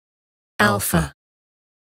Alpha.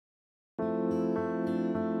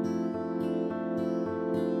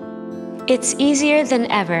 It's easier than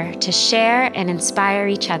ever to share and inspire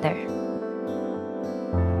each other.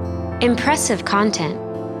 Impressive content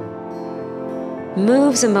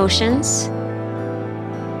moves emotions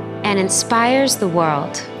and inspires the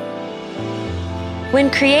world.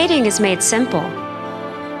 When creating is made simple,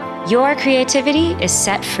 your creativity is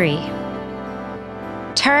set free.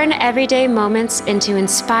 Turn everyday moments into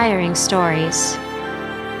inspiring stories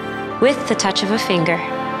with the touch of a finger.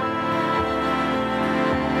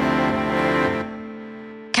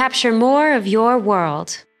 Capture more of your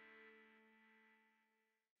world.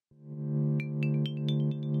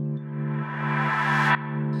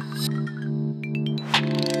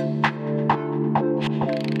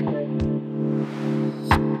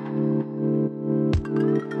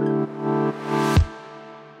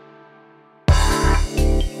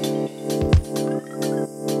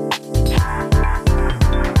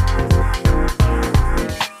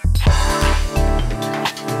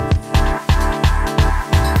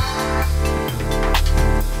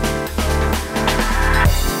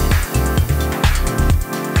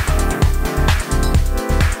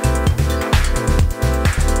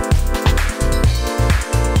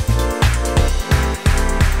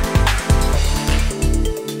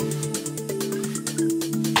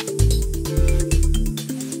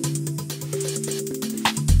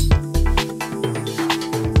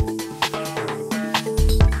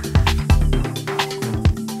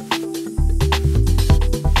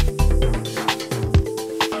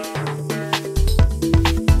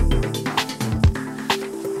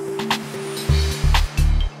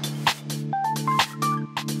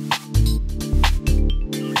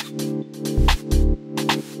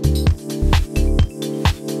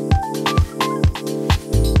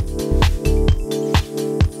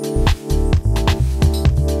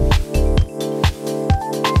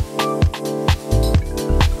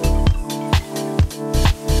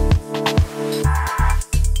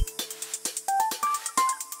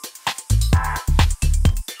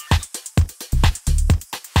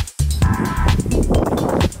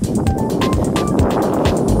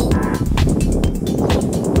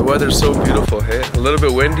 The weather's so beautiful, hey? A little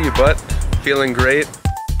bit windy, but feeling great.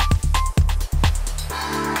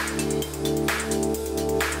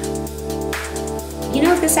 You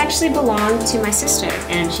know, this actually belonged to my sister,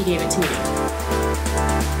 and she gave it to me.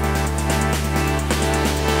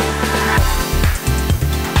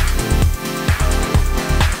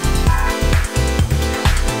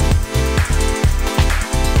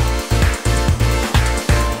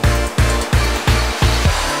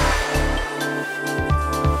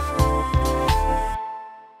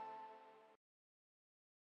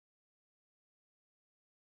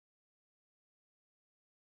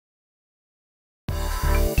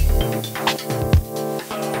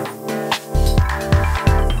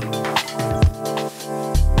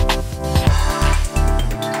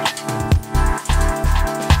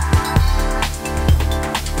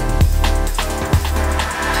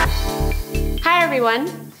 Everyone,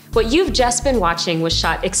 what you've just been watching was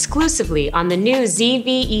shot exclusively on the new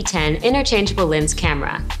ZV-E10 interchangeable lens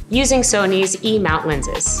camera using Sony's E-mount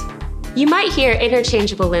lenses. You might hear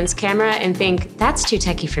interchangeable lens camera and think, that's too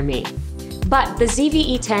techy for me. But the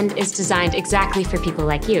ZV-E10 is designed exactly for people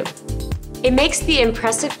like you. It makes the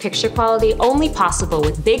impressive picture quality only possible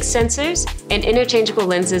with big sensors and interchangeable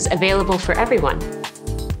lenses available for everyone.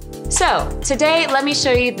 So, today let me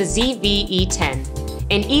show you the ZV-E10.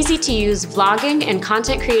 An easy-to-use vlogging and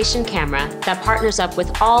content creation camera that partners up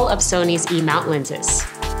with all of Sony's E-mount lenses.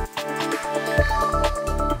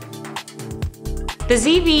 The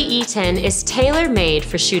ZV-E10 is tailor-made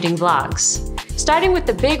for shooting vlogs. Starting with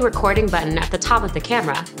the big recording button at the top of the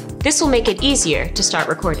camera, this will make it easier to start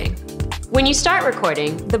recording. When you start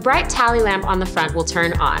recording, the bright tally lamp on the front will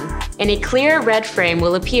turn on, and a clear red frame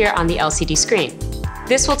will appear on the LCD screen.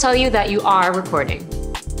 This will tell you that you are recording.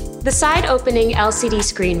 The side-opening LCD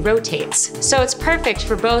screen rotates, so it's perfect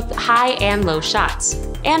for both high and low shots,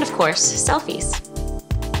 and of course, selfies.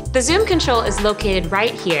 The zoom control is located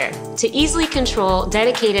right here to easily control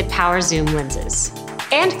dedicated power zoom lenses.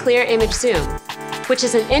 And clear image zoom, which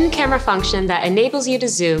is an in-camera function that enables you to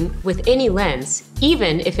zoom with any lens,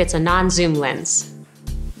 even if it's a non-zoom lens.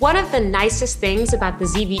 One of the nicest things about the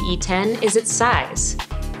ZV-E10 is its size.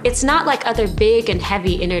 It's not like other big and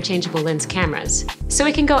heavy interchangeable lens cameras, so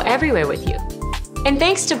it can go everywhere with you. And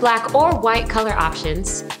thanks to black or white color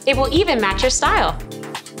options, it will even match your style.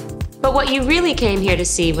 But what you really came here to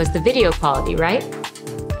see was the video quality, right?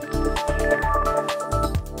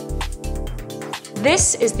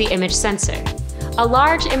 This is the image sensor. A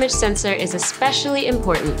large image sensor is especially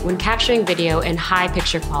important when capturing video in high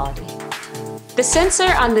picture quality. The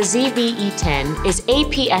sensor on the ZV-E10 is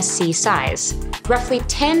APS-C size, roughly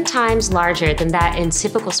 10 times larger than that in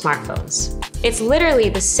typical smartphones. It's literally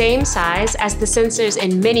the same size as the sensors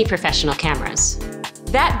in many professional cameras.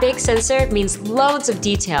 That big sensor means loads of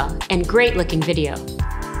detail and great-looking video.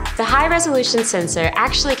 The high-resolution sensor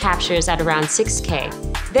actually captures at around 6K,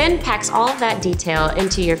 then packs all of that detail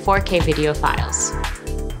into your 4K video files.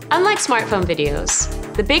 Unlike smartphone videos,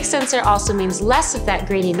 the big sensor also means less of that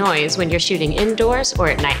grainy noise when you're shooting indoors or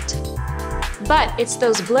at night. But it's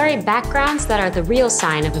those blurry backgrounds that are the real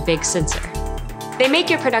sign of a big sensor. They make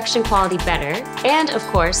your production quality better and, of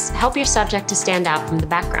course, help your subject to stand out from the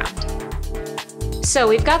background. So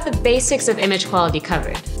we've got the basics of image quality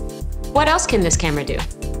covered. What else can this camera do?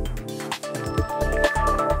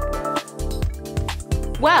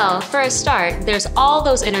 Well, for a start, there's all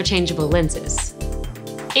those interchangeable lenses.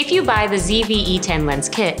 If you buy the ZV-E10 lens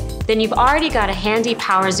kit, then you've already got a handy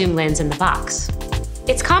power zoom lens in the box.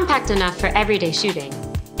 It's compact enough for everyday shooting,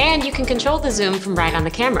 and you can control the zoom from right on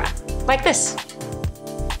the camera, like this.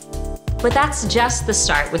 But that's just the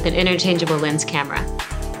start with an interchangeable lens camera.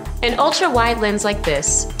 An ultra-wide lens like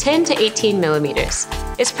this, 10 to 18 millimeters,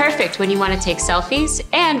 is perfect when you want to take selfies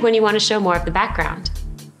and when you want to show more of the background.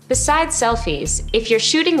 Besides selfies, if you're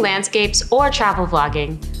shooting landscapes or travel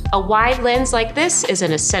vlogging, a wide lens like this is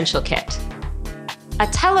an essential kit. A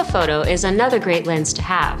telephoto is another great lens to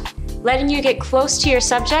have, letting you get close to your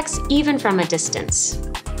subjects even from a distance.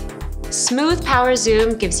 Smooth power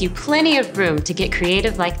zoom gives you plenty of room to get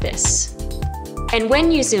creative like this. And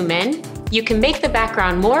when you zoom in, you can make the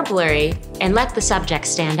background more blurry and let the subject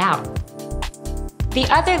stand out. The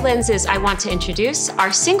other lenses I want to introduce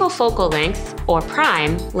are single focal length, or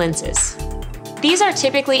prime, lenses. These are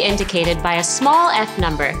typically indicated by a small f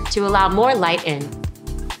number to allow more light in.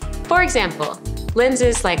 For example,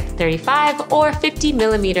 lenses like 35 or 50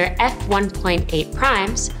 millimeter f1.8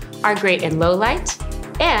 primes are great in low light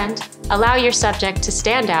and allow your subject to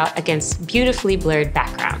stand out against beautifully blurred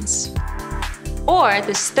backgrounds. Or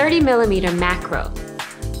this 30 millimeter macro,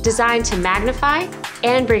 designed to magnify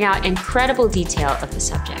and bring out incredible detail of the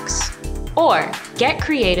subjects. Or get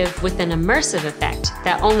creative with an immersive effect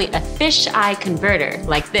that only a fisheye converter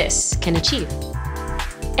like this can achieve.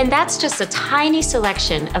 And that's just a tiny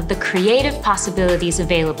selection of the creative possibilities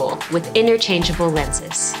available with interchangeable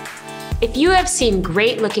lenses. If you have seen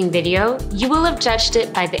great-looking video, you will have judged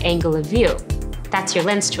it by the angle of view. That's your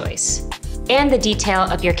lens choice. And the detail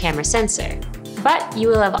of your camera sensor. But you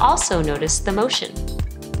will have also noticed the motion.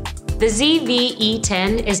 The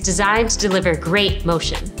ZV-E10 is designed to deliver great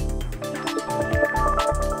motion.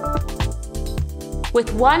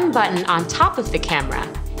 With one button on top of the camera,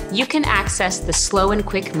 you can access the slow and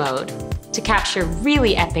quick mode to capture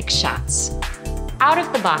really epic shots. Out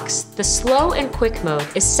of the box, the slow and quick mode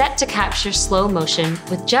is set to capture slow motion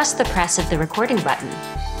with just the press of the recording button.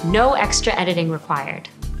 No extra editing required.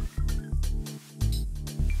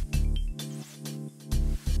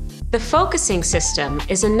 The focusing system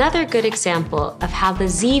is another good example of how the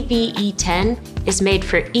ZV-E10 is made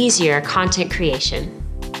for easier content creation.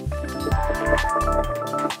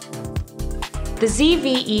 The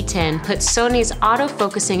ZV-E10 puts Sony's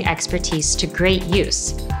autofocusing expertise to great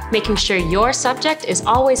use, making sure your subject is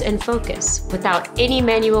always in focus without any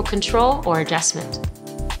manual control or adjustment.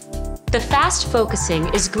 The fast focusing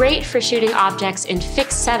is great for shooting objects in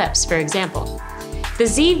fixed setups, for example. The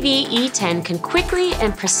ZV-E10 can quickly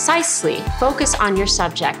and precisely focus on your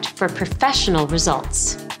subject for professional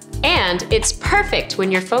results. And it's perfect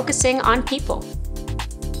when you're focusing on people.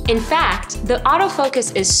 In fact, the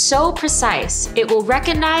autofocus is so precise, it will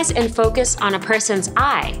recognize and focus on a person's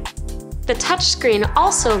eye. The touchscreen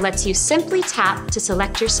also lets you simply tap to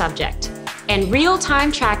select your subject, and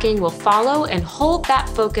real-time tracking will follow and hold that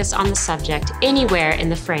focus on the subject anywhere in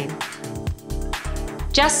the frame.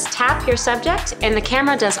 Just tap your subject and the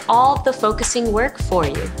camera does all the focusing work for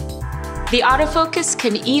you. The autofocus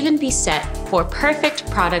can even be set for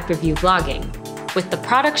perfect product review vlogging with the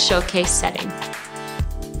product showcase setting.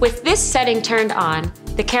 With this setting turned on,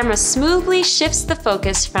 the camera smoothly shifts the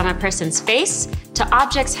focus from a person's face to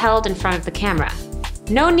objects held in front of the camera.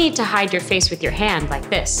 No need to hide your face with your hand like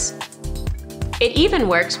this. It even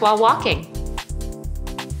works while walking.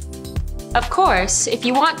 Of course, if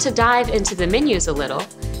you want to dive into the menus a little,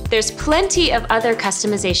 there's plenty of other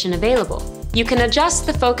customization available. You can adjust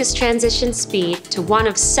the focus transition speed to one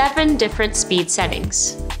of 7 different speed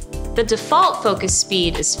settings. The default focus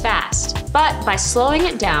speed is fast, but by slowing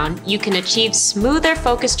it down, you can achieve smoother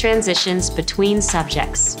focus transitions between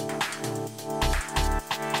subjects.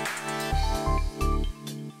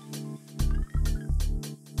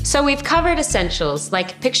 So we've covered essentials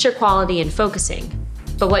like picture quality and focusing,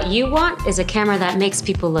 but what you want is a camera that makes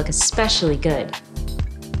people look especially good.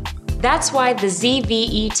 That's why the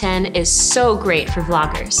ZV-E10 is so great for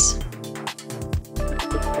vloggers.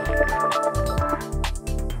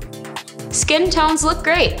 Skin tones look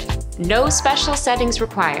great. No special settings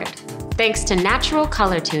required, thanks to natural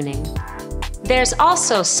color tuning. There's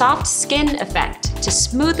also soft skin effect to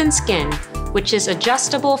smoothen skin, which is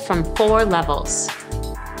adjustable from 4 levels.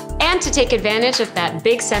 And to take advantage of that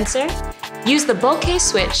big sensor, use the bokeh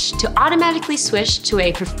switch to automatically switch to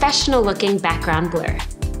a professional-looking background blur.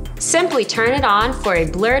 Simply turn it on for a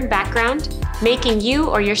blurred background, making you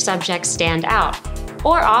or your subject stand out,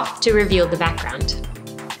 or off to reveal the background.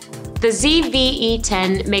 The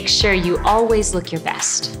ZV-E10 makes sure you always look your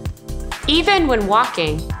best. Even when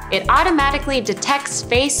walking, it automatically detects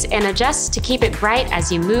face and adjusts to keep it bright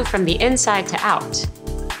as you move from the inside to out,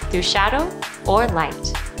 through shadow or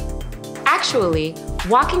light. Actually,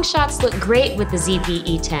 walking shots look great with the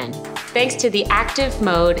ZV-E10, thanks to the active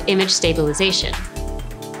mode image stabilization.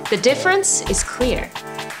 The difference is clear.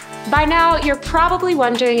 By now, you're probably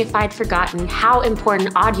wondering if I'd forgotten how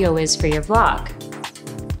important audio is for your vlog.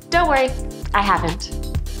 Don't worry, I haven't.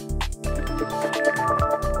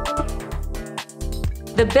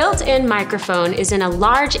 The built-in microphone is in a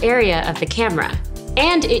large area of the camera,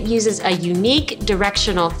 and it uses a unique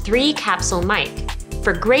directional 3-capsule mic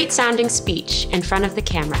for great sounding speech in front of the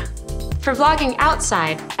camera. For vlogging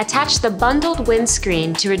outside, attach the bundled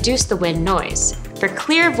windscreen to reduce the wind noise, for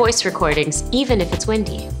clear voice recordings even if it's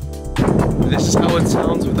windy. This is how it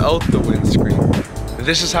sounds without the windscreen.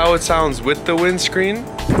 This is how it sounds with the windscreen.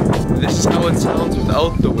 This is how it sounds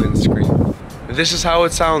without the windscreen. This is how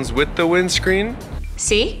it sounds with the windscreen.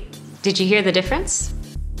 See? Did you hear the difference?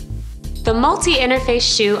 The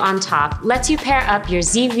multi-interface shoe on top lets you pair up your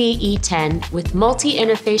ZV-E10 with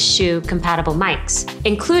multi-interface shoe compatible mics,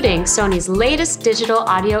 including Sony's latest digital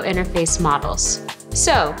audio interface models.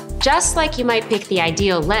 So, just like you might pick the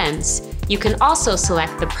ideal lens, you can also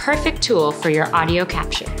select the perfect tool for your audio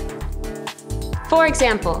capture. For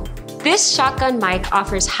example, this shotgun mic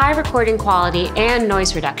offers high recording quality and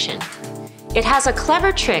noise reduction. It has a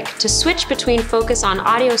clever trick to switch between focus on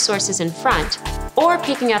audio sources in front or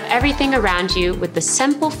picking up everything around you with the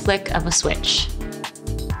simple flick of a switch.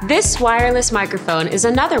 This wireless microphone is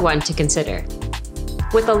another one to consider.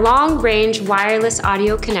 With a long-range wireless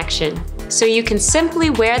audio connection, so you can simply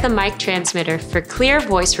wear the mic transmitter for clear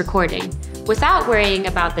voice recording without worrying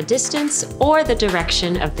about the distance or the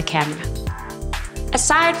direction of the camera.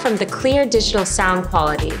 Aside from the clear digital sound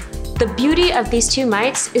quality, the beauty of these 2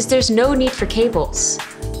 mics is there's no need for cables.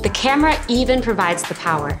 The camera even provides the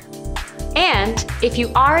power. And if you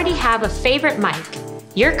already have a favorite mic,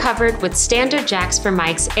 you're covered with standard jacks for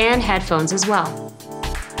mics and headphones as well.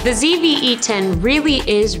 The ZV-E10 really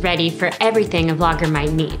is ready for everything a vlogger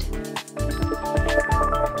might need.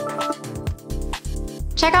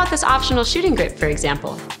 Check out this optional shooting grip, for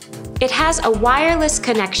example. It has a wireless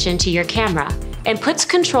connection to your camera and puts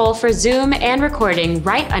control for zoom and recording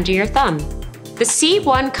right under your thumb. The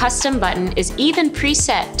C1 custom button is even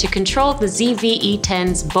preset to control the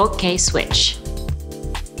ZV-E10's bokeh switch.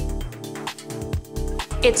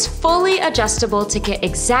 It's fully adjustable to get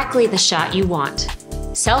exactly the shot you want.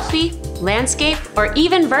 Selfie, landscape, or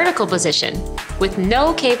even vertical position, with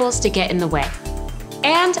no cables to get in the way.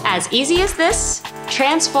 And as easy as this,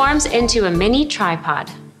 transforms into a mini tripod.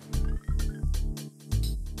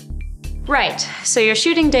 Right, so your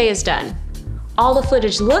shooting day is done. All the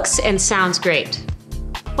footage looks and sounds great.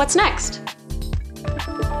 What's next?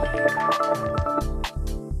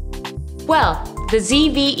 Well, the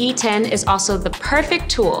ZV-E10 is also the perfect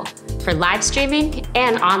tool for live streaming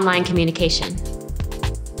and online communication.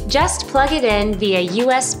 Just plug it in via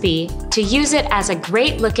USB to use it as a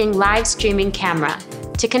great-looking live streaming camera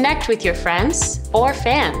to connect with your friends or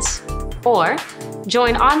fans, or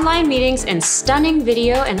join online meetings in stunning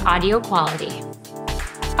video and audio quality.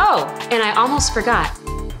 Oh, and I almost forgot.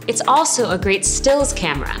 It's also a great stills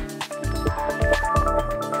camera.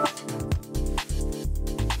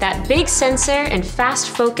 That big sensor and fast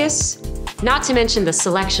focus, not to mention the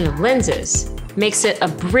selection of lenses, makes it a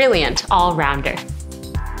brilliant all-rounder.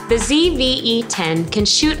 The ZV-E10 can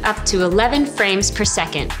shoot up to 11 frames per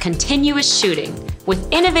second continuous shooting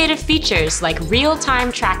with innovative features like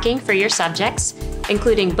real-time tracking for your subjects,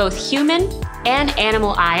 including both human and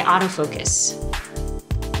animal eye autofocus.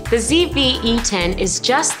 The ZV-E10 is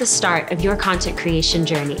just the start of your content creation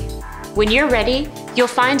journey. When you're ready, you'll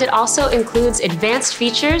find it also includes advanced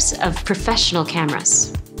features of professional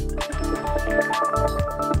cameras.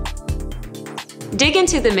 Dig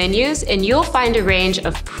into the menus and you'll find a range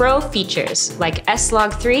of pro features like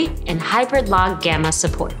S-Log3 and hybrid log gamma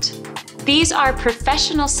support. These are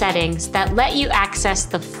professional settings that let you access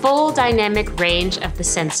the full dynamic range of the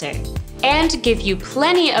sensor and give you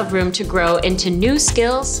plenty of room to grow into new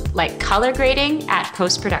skills like color grading at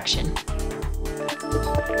post-production.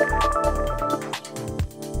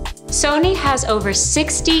 Sony has over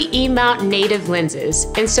 60 E-mount native lenses,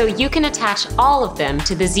 and so you can attach all of them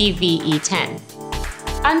to the ZV-E10.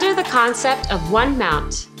 Under the concept of one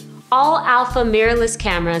mount, all alpha mirrorless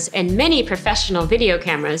cameras and many professional video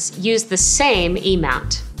cameras use the same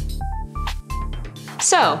E-mount.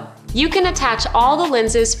 So, you can attach all the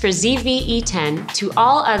lenses for ZV-E10 to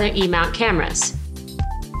all other E-mount cameras,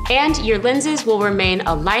 and your lenses will remain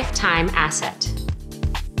a lifetime asset.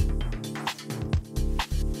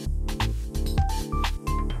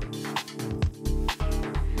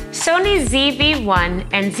 Sony's ZV-1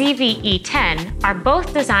 and ZV-E10 are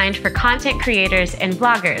both designed for content creators and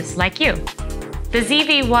vloggers like you. The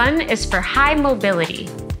ZV-1 is for high mobility,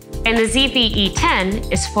 and the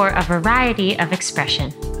ZV-E10 is for a variety of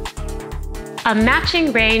expression. A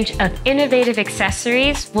matching range of innovative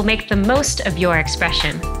accessories will make the most of your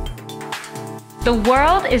expression. The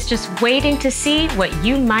world is just waiting to see what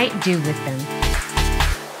you might do with them.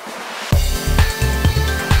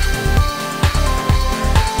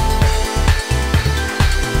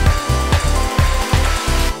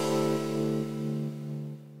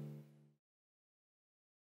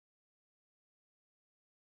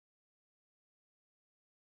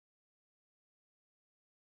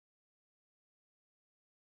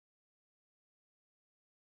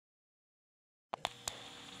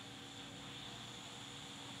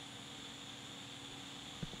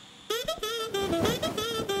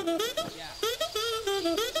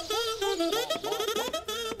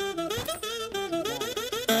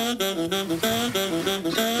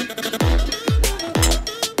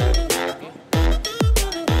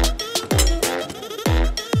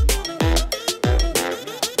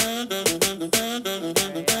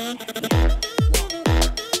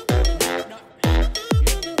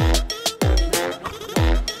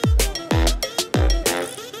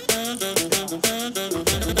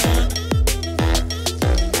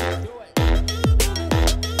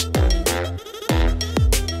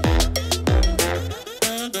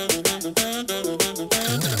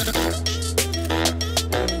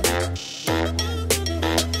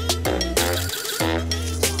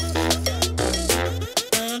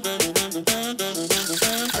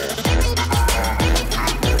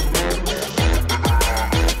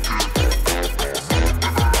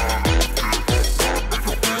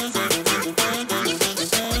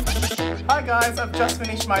 Guys, I've just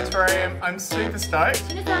finished my terrarium. I'm super stoked.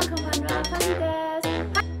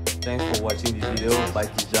 Thanks for watching this video by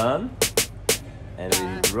Kijan, and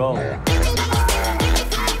we roll.